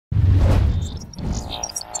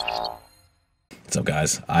What's up,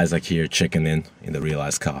 guys? Isaac here, checking in the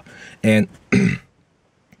Realized car. And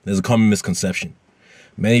there's a common misconception.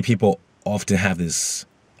 Many people often have this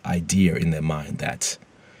idea in their mind that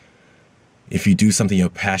if you do something you're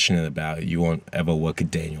passionate about, you won't ever work a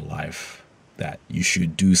day in your life. That you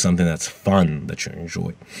should do something that's fun, that you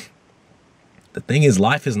enjoy. The thing is,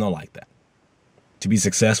 life is not like that. To be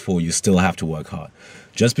successful, you still have to work hard.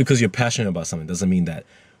 Just because you're passionate about something doesn't mean that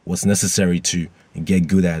what's necessary to get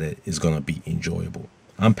good at it is going to be enjoyable.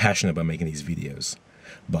 I'm passionate about making these videos,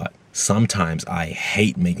 but sometimes I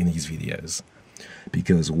hate making these videos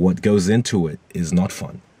because what goes into it is not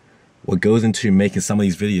fun. What goes into making some of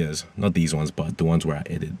these videos, not these ones, but the ones where I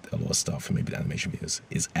edit a lot of stuff, maybe the animation videos,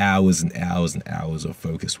 is hours and hours and hours of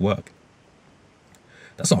focused work.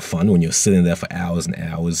 That's not fun when you're sitting there for hours and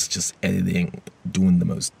hours just editing, doing the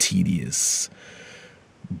most tedious,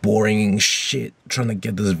 boring shit, trying to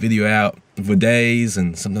get this video out for days,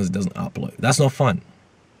 and sometimes it doesn't upload. That's not fun.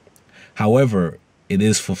 However, it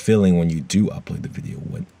is fulfilling when you do upload the video,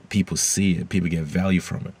 when people see it, people get value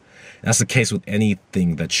from it. And that's the case with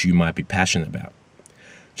anything that you might be passionate about.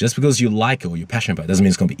 Just because you like it or you're passionate about it doesn't mean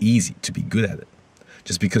it's going to be easy to be good at it.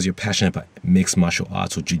 Just because you're passionate about mixed martial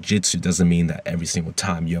arts or jiu-jitsu doesn't mean that every single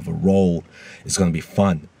time you have a roll, it's going to be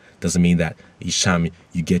fun. Doesn't mean that each time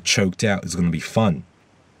you get choked out, it's going to be fun.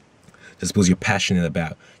 Just because you're passionate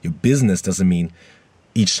about your business doesn't mean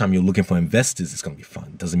each time you're looking for investors, it's going to be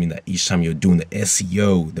fun. Doesn't mean that each time you're doing the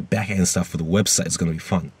SEO, the back-end stuff for the website, it's going to be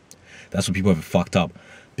fun. That's what people have fucked up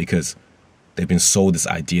because they've been sold this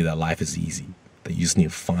idea that life is easy, that you just need to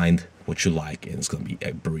find what you like and it's going to be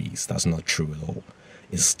a breeze. That's not true at all.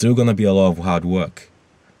 It's still going to be a lot of hard work,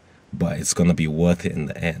 but it's going to be worth it in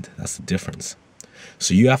the end. That's the difference.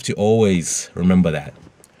 So you have to always remember that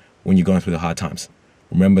when you're going through the hard times.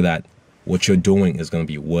 Remember that what you're doing is going to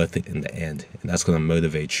be worth it in the end, and that's going to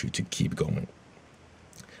motivate you to keep going.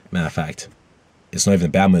 Matter of fact, it's not even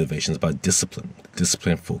about motivation, it's about discipline.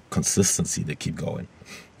 Discipline for consistency to keep going,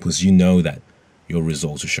 because you know that your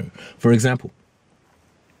results will show. For example,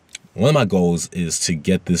 one of my goals is to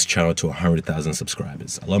get this channel to 100,000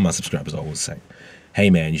 subscribers. A lot of my subscribers always say,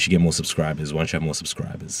 hey man, you should get more subscribers. Why don't you have more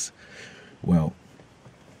subscribers? Well,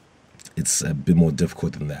 it's a bit more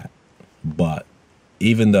difficult than that. But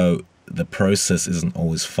even though the process isn't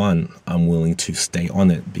always fun, I'm willing to stay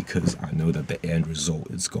on it because I know that the end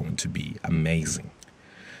result is going to be amazing.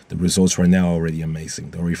 The results right now are already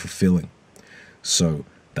amazing. They're already fulfilling. So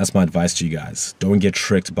that's my advice to you guys. Don't get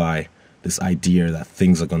tricked by this idea that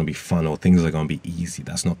things are going to be fun or things are going to be easy.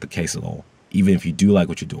 That's not the case at all. Even if you do like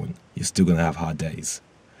what you're doing, you're still going to have hard days.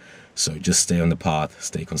 So just stay on the path,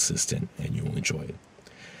 stay consistent, and you will enjoy it.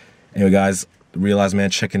 Anyway, guys, the Realized Man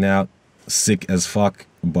checking out. Sick as fuck,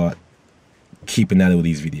 but keeping at it with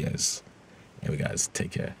these videos. Anyway, guys,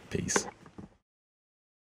 take care. Peace.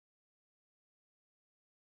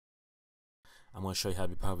 I'm going to show you how to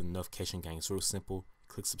be part of the notification gang. It's real simple.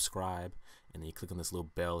 Click subscribe, and then you click on this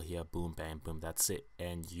little bell here. Boom, bam, boom. That's it.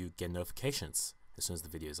 And you get notifications as soon as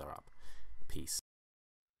the videos are up. Peace.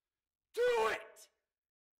 Do it!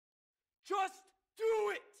 Just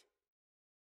do it!